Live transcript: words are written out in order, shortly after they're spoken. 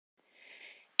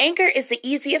Anchor is the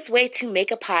easiest way to make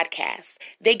a podcast.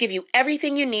 They give you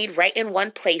everything you need right in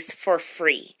one place for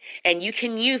free. And you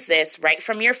can use this right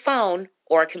from your phone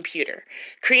or computer.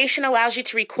 Creation allows you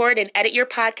to record and edit your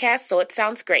podcast so it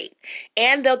sounds great.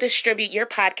 And they'll distribute your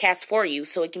podcast for you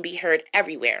so it can be heard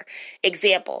everywhere.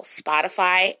 Example,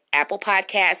 Spotify, Apple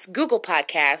Podcasts, Google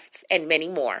Podcasts, and many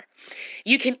more.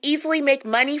 You can easily make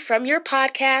money from your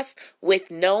podcast with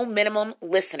no minimum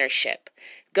listenership.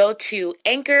 Go to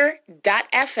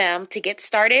anchor.fm to get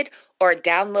started or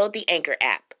download the Anchor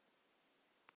app.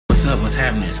 What's up? What's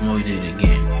happening? It's Mo, did it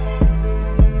again.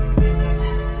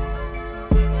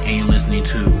 And you're listening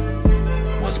to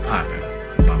What's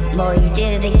Poppin'. Mo, you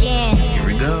did it again. Here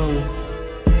we go.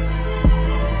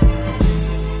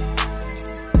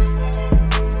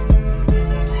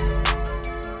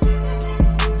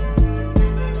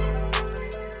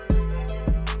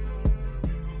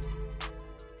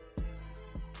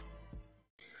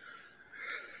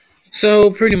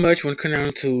 So pretty much when it comes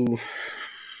down to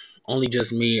only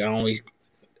just me, I only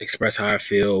express how I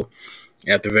feel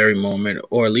at the very moment,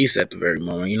 or at least at the very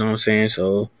moment, you know what I'm saying?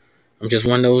 So I'm just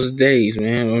one of those days,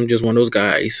 man. I'm just one of those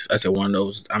guys. I said one of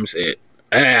those, I'm said,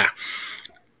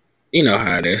 you know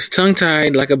how it is.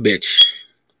 Tongue-tied like a bitch.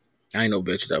 I ain't no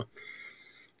bitch though.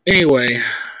 Anyway,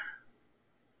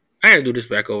 I had to do this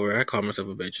back over. I call myself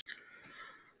a bitch.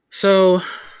 So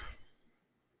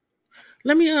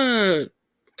let me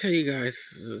tell you guys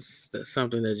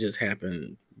something that just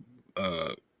happened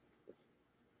about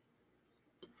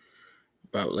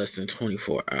less than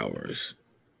 24 hours.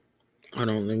 Hold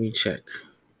on, let me check.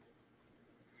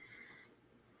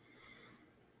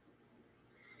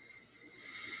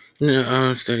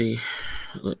 No, steady.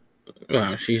 Look,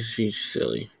 wow, she's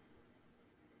silly.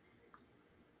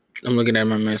 I'm looking at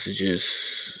my messages,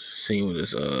 seeing what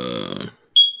this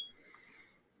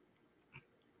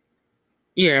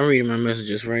yeah, I'm reading my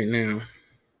messages right now.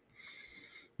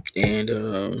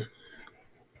 And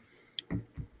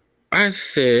I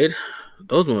said,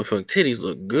 those motherfucking titties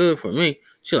look good for me.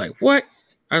 She like, what?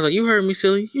 I was like, you heard me,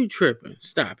 silly. You tripping.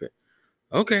 Stop it.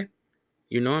 Okay.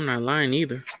 You know I'm not lying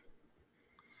either.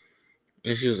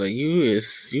 And she was like, you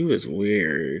is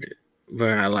weird, but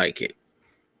I like it.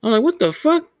 I'm like, what the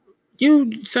fuck?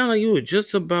 You sound like you were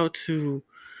just about to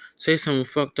say some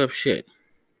fucked up shit.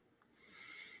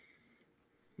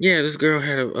 Yeah, this girl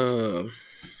had a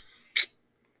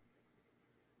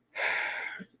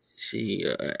she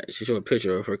showed a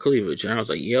picture of her cleavage, and I was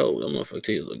like, yo, them motherfucking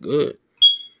titties look good.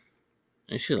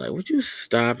 And she's like, would you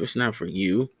stop? It's not for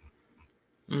you.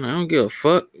 I'm like, I don't give a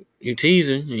fuck. You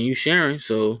teasing and you sharing,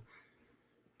 so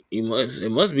it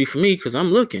must be for me because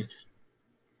I'm looking.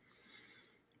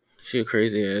 She a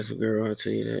crazy ass girl, I'll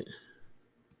tell you that.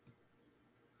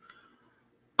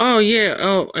 Oh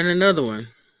yeah, and another one.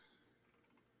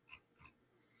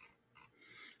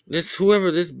 This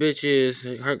whoever this bitch is,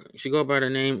 she go by the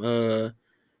name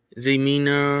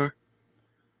Zemina.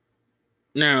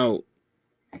 Now,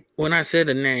 when I said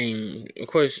the name, of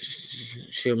course,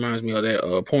 she reminds me of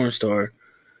that porn star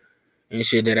and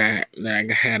shit that I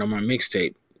had on my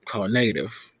mixtape called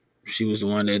Negative. She was the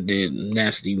one that did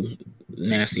nasty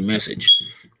message,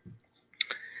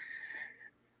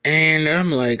 and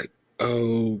I'm like,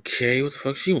 okay, what the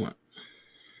fuck she want?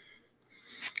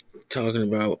 Talking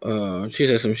about she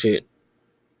said some shit.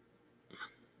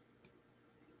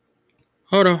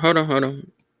 Hold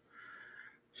on.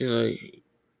 She's like,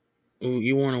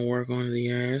 you want to work on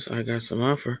the ass? I got some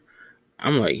offer.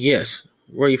 I'm like, yes.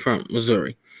 Where you from?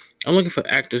 Missouri. I'm looking for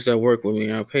actors that work with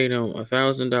me. I'll pay them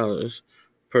 $1,000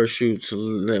 per shoot to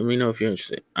let me know if you're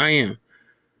interested. I am.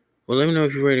 Well, let me know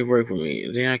if you're ready to work with me.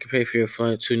 Then I can pay for your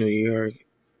flight to New York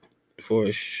for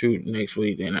a shoot next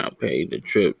week. Then I'll pay the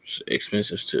trip's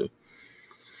expenses too.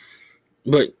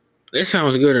 But that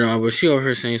sounds good and all, but she over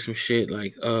here saying some shit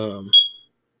like, I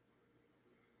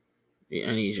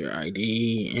need your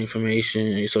ID information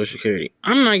and your social security.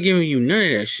 I'm not giving you none of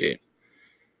that shit.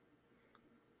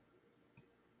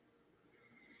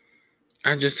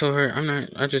 I just told her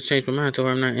I just changed my mind, told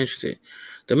her I'm not interested.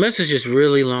 The message is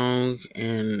really long,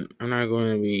 and I'm not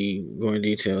going to be going into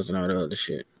details and all the other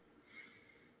shit.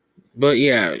 But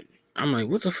yeah, I'm like,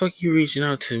 what the fuck you reaching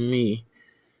out to me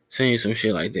saying some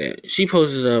shit like that? She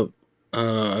posted up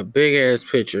a big ass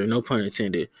picture, no pun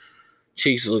intended.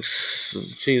 Cheeks look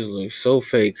so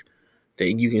fake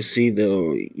that you can see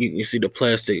the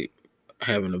plastic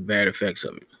having the bad effects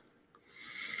of it.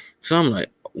 So I'm like,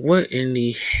 what in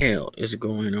the hell is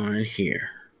going on here?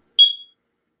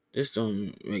 This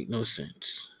don't make no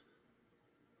sense.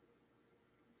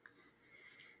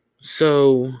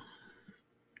 So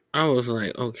I was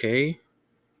like, okay,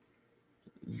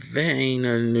 that ain't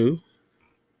nothing new.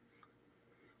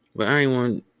 But I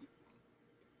ain't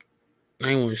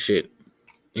want shit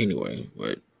anyway.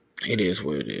 But it is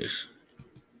what it is.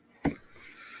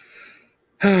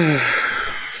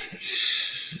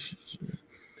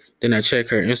 Then I check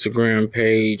her Instagram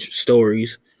page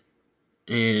stories,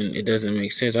 and it doesn't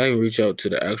make sense. I even reach out to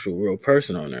the actual real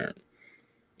person on there,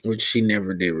 which she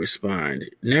never did respond.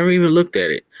 Never even looked at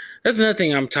it. That's another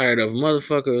thing I'm tired of.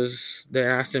 Motherfuckers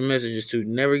that I send messages to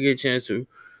never get a chance to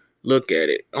look at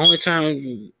it. Only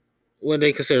time what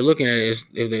they consider looking at it is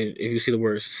if you see the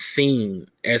word seen,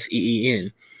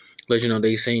 SEEN, let you know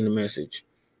they seen the message.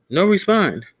 No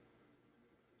respond.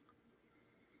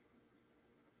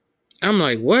 I'm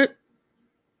like, what?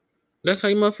 That's how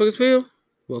you motherfuckers feel?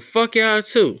 Well, fuck y'all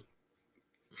too.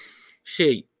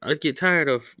 Shit, I get tired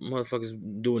of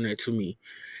motherfuckers doing that to me.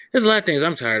 There's a lot of things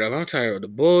I'm tired of. I'm tired of the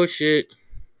bullshit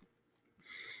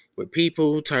with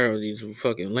people, tired of these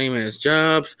fucking lame ass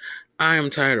jobs. I am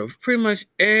tired of pretty much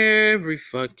every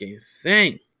fucking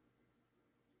thing.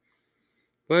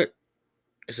 But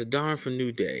it's a dawn for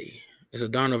new day. It's a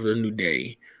dawn of a new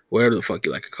day, whatever the fuck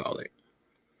you like to call it.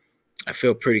 I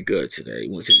feel pretty good today.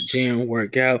 Went to the gym,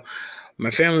 worked out. My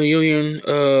family reunion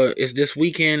is this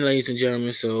weekend, ladies and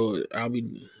gentlemen. So I'll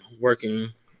be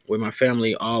working with my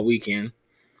family all weekend,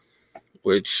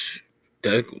 which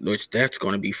that's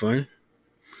going to be fun.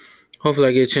 Hopefully,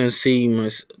 I get a chance to see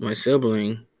my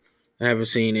sibling. I haven't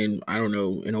seen in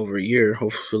in over a year.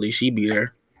 Hopefully, she be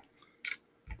there.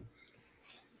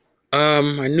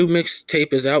 My new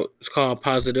mixtape is out. It's called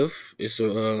Positive. It's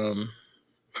a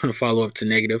follow up to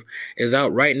Negative. It's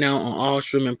out right now on all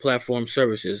streaming platform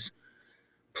services.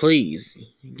 Please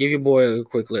give your boy a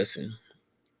quick listen.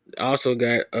 I also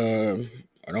got an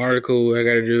article I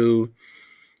got to do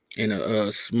in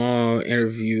a small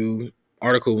interview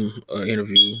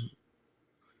interview.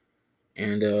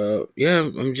 And yeah,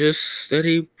 I'm just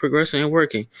steady progressing and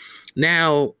working.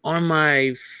 Now on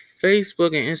my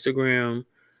Facebook and Instagram,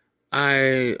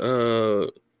 I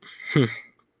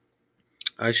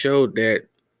I showed that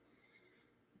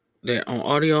on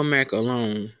Audio Mac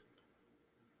alone,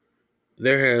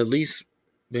 there had at least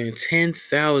been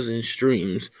 10,000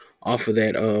 streams off of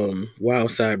that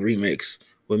Wild Side remix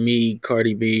with me,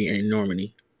 Cardi B, and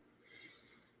Normani.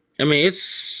 I mean,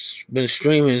 it's been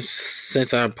streaming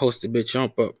since I posted bitch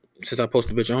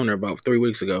on there about 3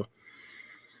 weeks ago.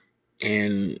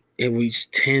 And it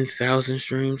reached 10,000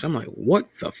 streams. I'm like, what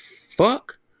the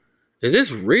fuck? Is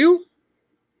this real?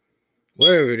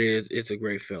 Whatever it is, it's a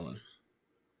great feeling.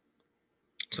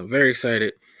 So I'm very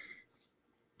excited.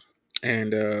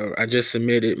 And I just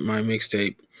submitted my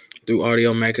mixtape through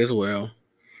Audio Mac as well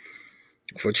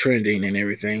for trending and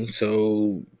everything.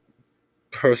 So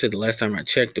her said the last time I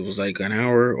checked, it was like an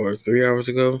hour or 3 hours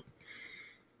ago.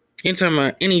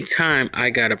 Anytime I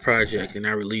got a project and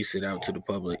I release it out to the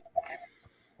public,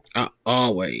 I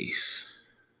always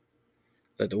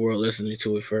let the world listen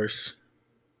to it first.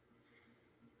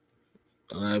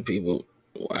 A lot of people,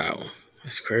 wow,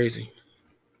 that's crazy.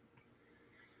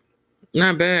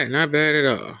 Not bad at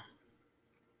all.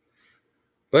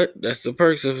 But that's the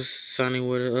perks of signing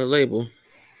with a label.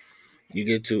 You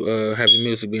get to have your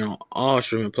music be on all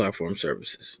streaming platform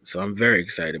services. So I'm very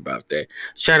excited about that.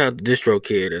 Shout out to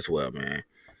DistroKid as well, man.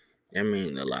 I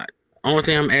mean a lot. Only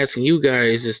thing I'm asking you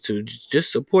guys is to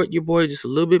just support your boy just a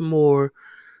little bit more.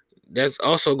 That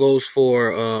also goes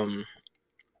for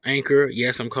Anchor.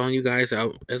 Yes, I'm calling you guys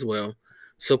out as well.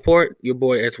 Support your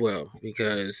boy as well,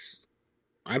 because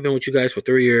I've been with you guys for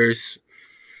 3 years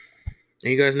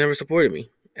and you guys never supported me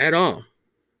at all.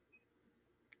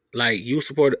 Like, you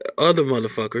support other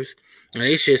motherfuckers and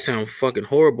they shit sound fucking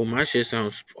horrible. My shit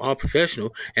sounds all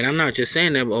professional. And I'm not just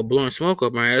saying that or blowing smoke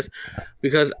up my ass,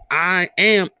 because I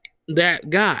am that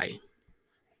guy.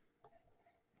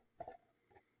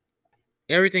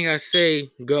 Everything I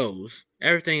say goes.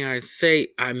 Everything I say,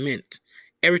 I meant.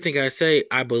 Everything I say,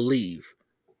 I believe.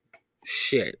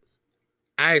 Shit.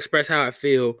 I express how I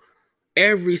feel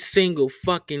every single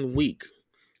fucking week.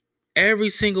 Every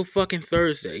single fucking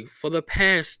Thursday for the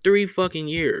past 3 fucking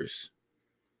years.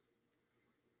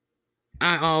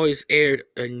 I always aired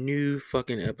a new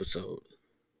fucking episode.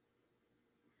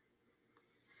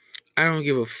 I don't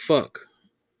give a fuck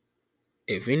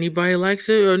if anybody likes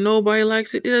it or nobody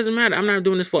likes it. It doesn't matter. I'm not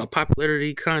doing this for a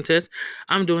popularity contest.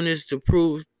 I'm doing this to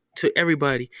prove to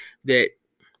everybody that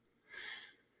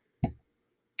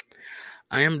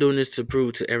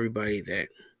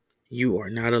you are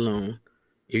not alone.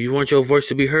 If you want your voice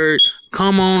to be heard,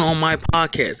 come on my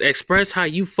podcast. Express how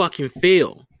you fucking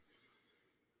feel.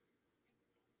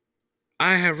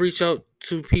 I have reached out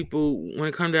to people when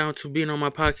it comes down to being on my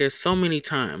podcast so many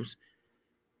times,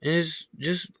 and it's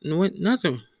just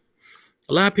nothing.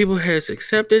 A lot of people has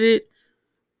accepted it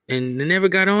and they never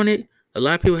got on it. A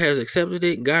lot of people has accepted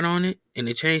it, got on it, and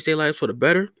they changed their lives for the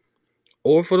better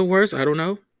or for the worse. I don't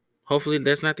know. Hopefully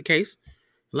that's not the case.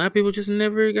 A lot of people just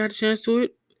never got a chance to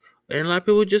it. And a lot of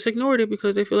people just ignored it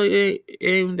because they feel like they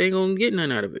ain't gonna get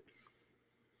none out of it.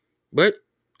 But,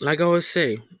 like I always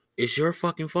say, it's your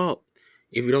fucking fault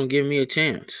if you don't give me a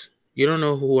chance. You don't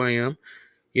know who I am.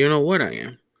 You don't know what I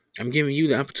am. I'm giving you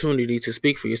the opportunity to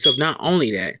speak for yourself. Not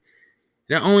only that,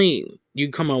 not only you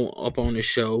come up on the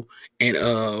show and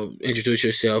introduce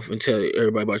yourself and tell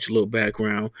everybody about your little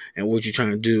background and what you're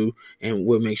trying to do and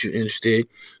what makes you interested.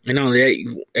 And not only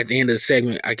that, at the end of the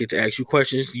segment, I get to ask you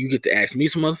questions. You get to ask me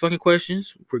some motherfucking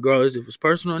questions, regardless if it's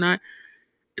personal or not.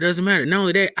 It doesn't matter. Not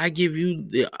only that, I give you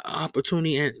the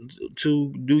opportunity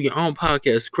to do your own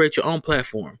podcast, create your own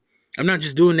platform. I'm not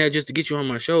just doing that just to get you on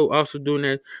my show. Also doing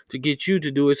that to get you to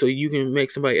do it so you can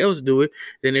make somebody else do it.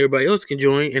 Then everybody else can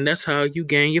join. And that's how you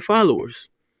gain your followers.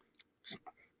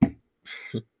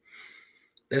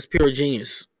 That's pure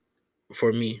genius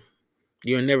for me.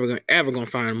 You're never ever gonna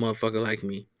find a motherfucker like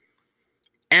me.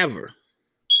 Ever.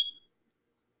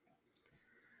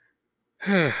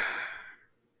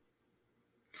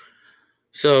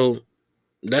 So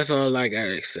that's all I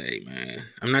gotta say, man.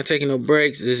 I'm not taking no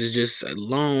breaks. This is just a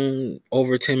long,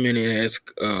 over 10-minute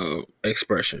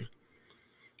expression.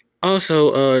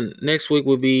 Also, next week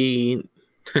will be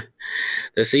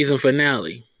the season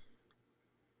finale.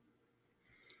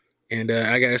 And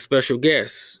I got a special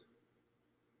guest.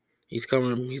 He's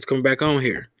coming back on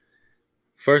here.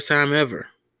 First time ever.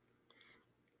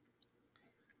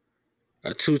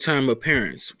 A 2-time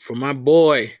appearance for my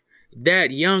boy,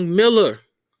 that Young Miller.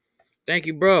 Thank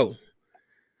you, bro.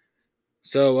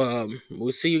 So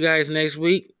we'll see you guys next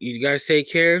week. You guys take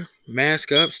care.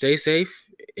 Mask up. Stay safe.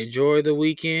 Enjoy the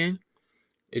weekend.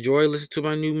 Enjoy listening to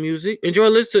my new music. Enjoy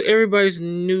listening to everybody's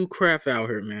new craft out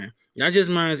here, man. Not just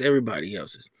mine, everybody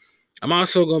else's. I'm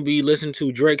also going to be listening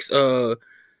to Drake's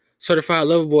Certified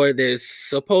Lover Boy that's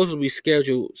supposed to be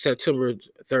scheduled September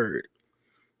 3rd.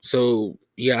 So,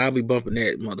 yeah, I'll be bumping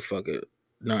that motherfucker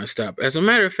nonstop. As a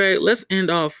matter of fact, let's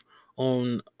end off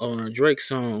on a Drake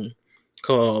song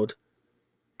called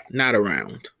Not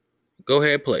Around. Go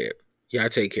ahead, play it. Y'all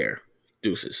take care.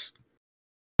 Deuces.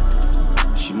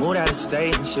 She moved out of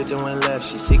state and shit then went left.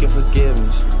 She seeking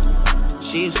forgiveness.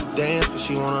 She used to dance, but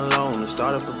she went alone to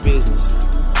start up a business.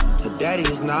 Her daddy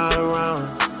is not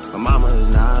around. Her mama is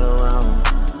not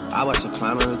around. I watch her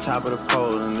climb to the top of the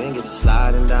pole and then get to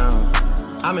sliding down.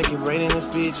 I make it rain in this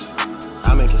bitch.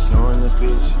 I make it snow in this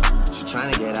bitch. She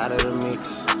trying to get out of the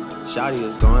mix. Shawty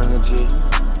is going legit.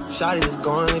 Shawty is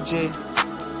going legit.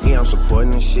 Me, I'm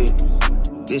supporting this shit.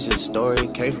 This is a story,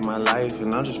 it came from my life,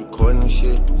 and I'm just recording this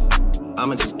shit.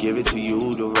 I'ma just give it to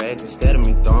you direct instead of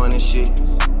me throwing this shit.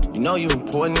 You know you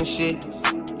important this shit.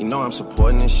 You know I'm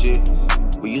supporting this shit.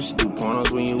 We used to do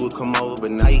pornos when you would come over,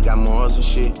 but now you got morals and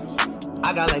shit.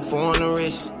 I got like 4 on the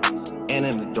wrist and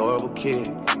an adorable kid.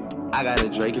 I got a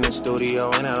Drake in the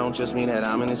studio, and I don't just mean that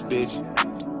I'm in this bitch.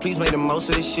 Please make the most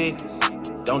of this shit.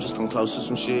 Don't just come close to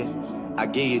some shit. I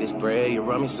give you this bread, you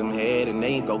run me some head, and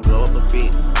then you go glow up a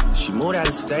bit. She moved out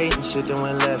of state and shit then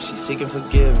went left. She seeking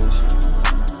forgiveness.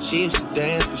 She used to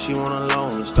dance, but she went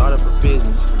alone and start up a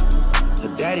business.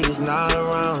 Her daddy is not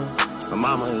around. Her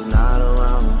mama is not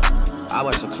around. I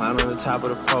watch her climb to the top of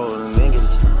the pole and then get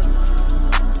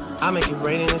I make it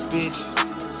rain in this bitch.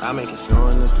 I make it snow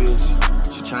in this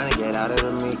bitch. She trying to get out of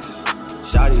the mix.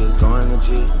 Shawty is going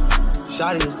legit.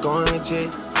 Shawty is going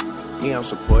legit. Me, I'm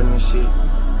supporting this shit.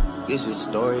 This is a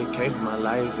story, it came from my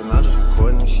life, and I'm just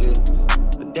recording this shit.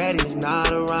 But daddy is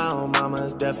not around. Mama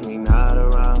is definitely not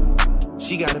around.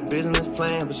 She got a business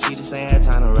plan, but she just ain't had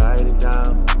time to write it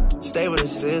down. Stay with her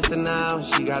sister now.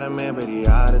 She got a man, but he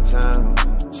out of town.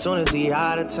 Soon as he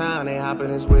out of town, they hop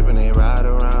in his whip and they ride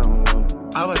around.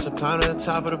 I watch her climb to the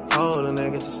top of the pole and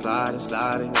then get to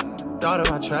sliding. Thought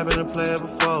about trapping a player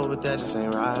before, but that just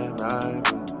ain't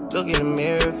right. Look in the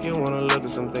mirror if you wanna look at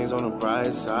some things on the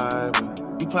bright side.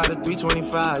 You plotted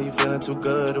 325, you feeling too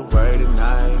good to worry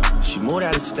tonight. She moved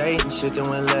out of state and shit then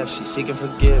went left. She seeking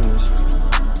forgiveness.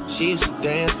 She used to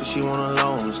dance, but she went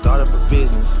alone to start up a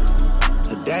business.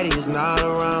 Her daddy is not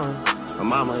around. Her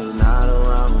mama is not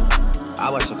around. I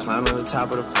watch her climb to the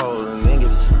top of the pole and then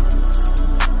get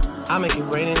I make it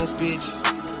rain in this bitch.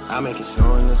 I make it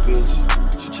snow in this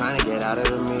bitch. She trying to get out of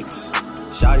the mix.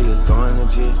 Shawty is going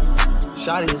legit.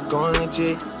 Shawty is going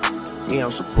legit. Me,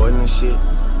 I'm supporting this shit.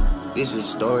 This is a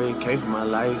story, it came from my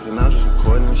life, and I'm just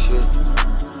recording this shit.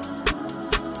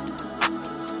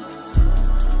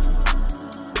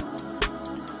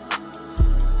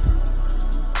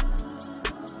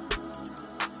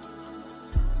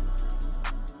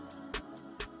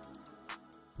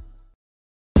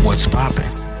 What's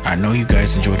poppin'? I know you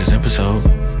guys enjoyed this episode.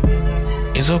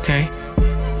 It's okay.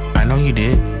 I know you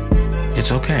did.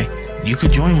 It's okay. You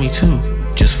could join me too.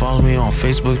 Just follow me on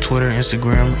Facebook, Twitter,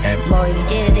 Instagram Boy, you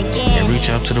did it again. and reach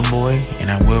out to the boy,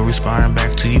 and I will respond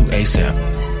back to you ASAP.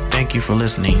 Thank you for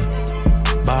listening.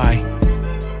 Bye.